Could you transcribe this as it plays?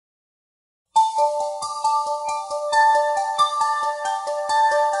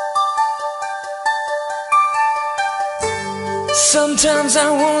Sometimes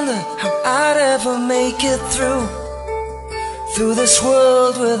I wonder how I'd ever make it through this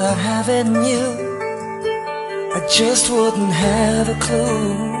world without having you. I just wouldn't have a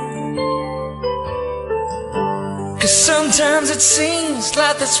clue. 'Cause sometimes it seems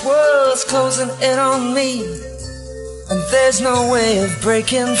like this world's closing in on me, and there's no way of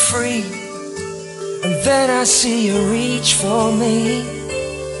breaking free. And then I see you reach for me.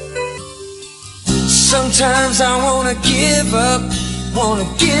 Sometimes I wanna give up, wanna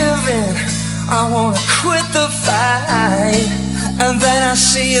give in, I wanna quit the fight. And then I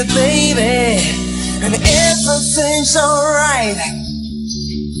see you, baby, and everything's alright.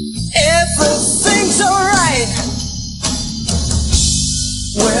 Everything's alright.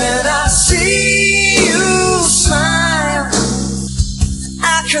 When I see you smile,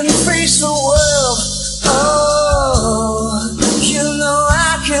 I can face the world. Oh, you know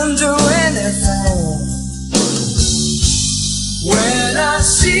I can do anything. When I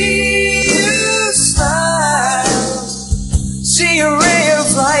see you smile, see a ray of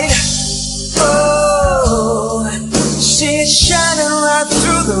light. Oh, see it shining right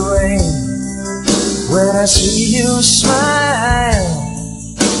through the rain. When I see you smile,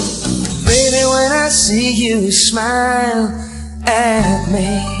 baby, when I see you smile at me.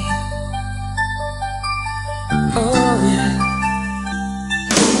 Oh yeah.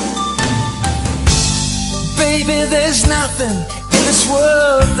 Baby, there's nothing in this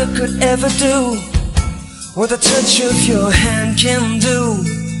world that could ever do what the touch of your hand can do.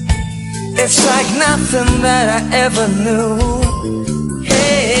 It's like nothing that I ever knew.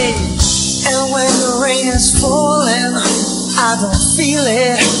 Hey, and when the rain is falling, I don't feel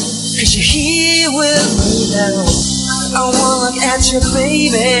it, 'cause you're here with me now. I wanna look at you,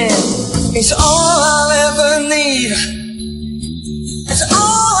 baby. It's all I'll ever need. It's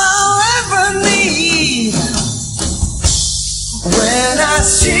all I'll ever need. When I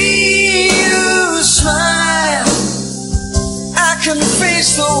see you smile, I can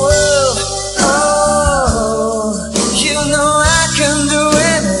face the world. Oh, you know I can do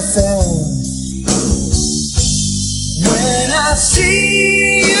anything. When I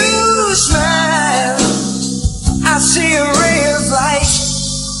see you smile, I see a ray of light.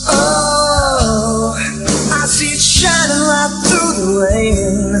 Oh, I see it shining right through the rain.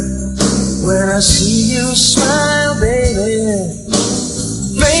 When I see you smile, baby,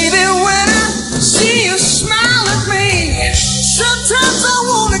 baby, when I see you smile at me, sometimes I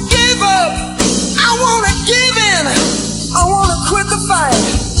wanna give up, I wanna give in, I wanna quit the fight.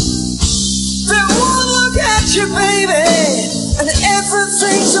 Then one look at you, baby, and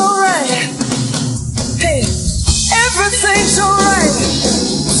everything's alright. Hey, everything's alright.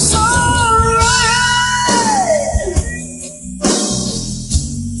 It's alright.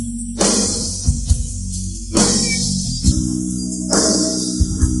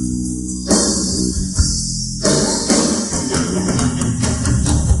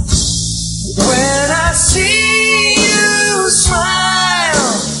 When I see you smile,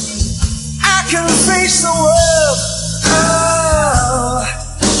 I can face the world. Oh,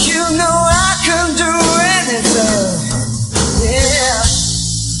 you know I can do anything. Yeah.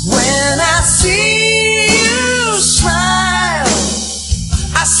 When I see you smile,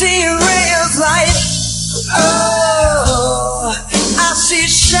 I see a ray of light. Oh, I see it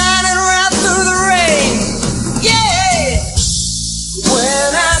shining right through the rain. Yeah.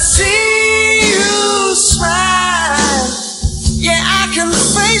 When I see you smile, yeah, I can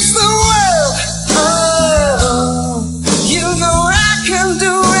face the world. Oh, you know I can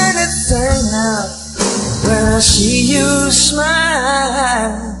do anything now. When I see you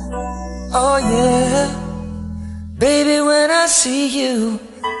smile, oh yeah, baby, when I see you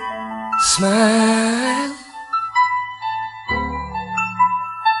smile,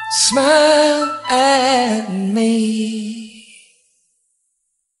 smile at me.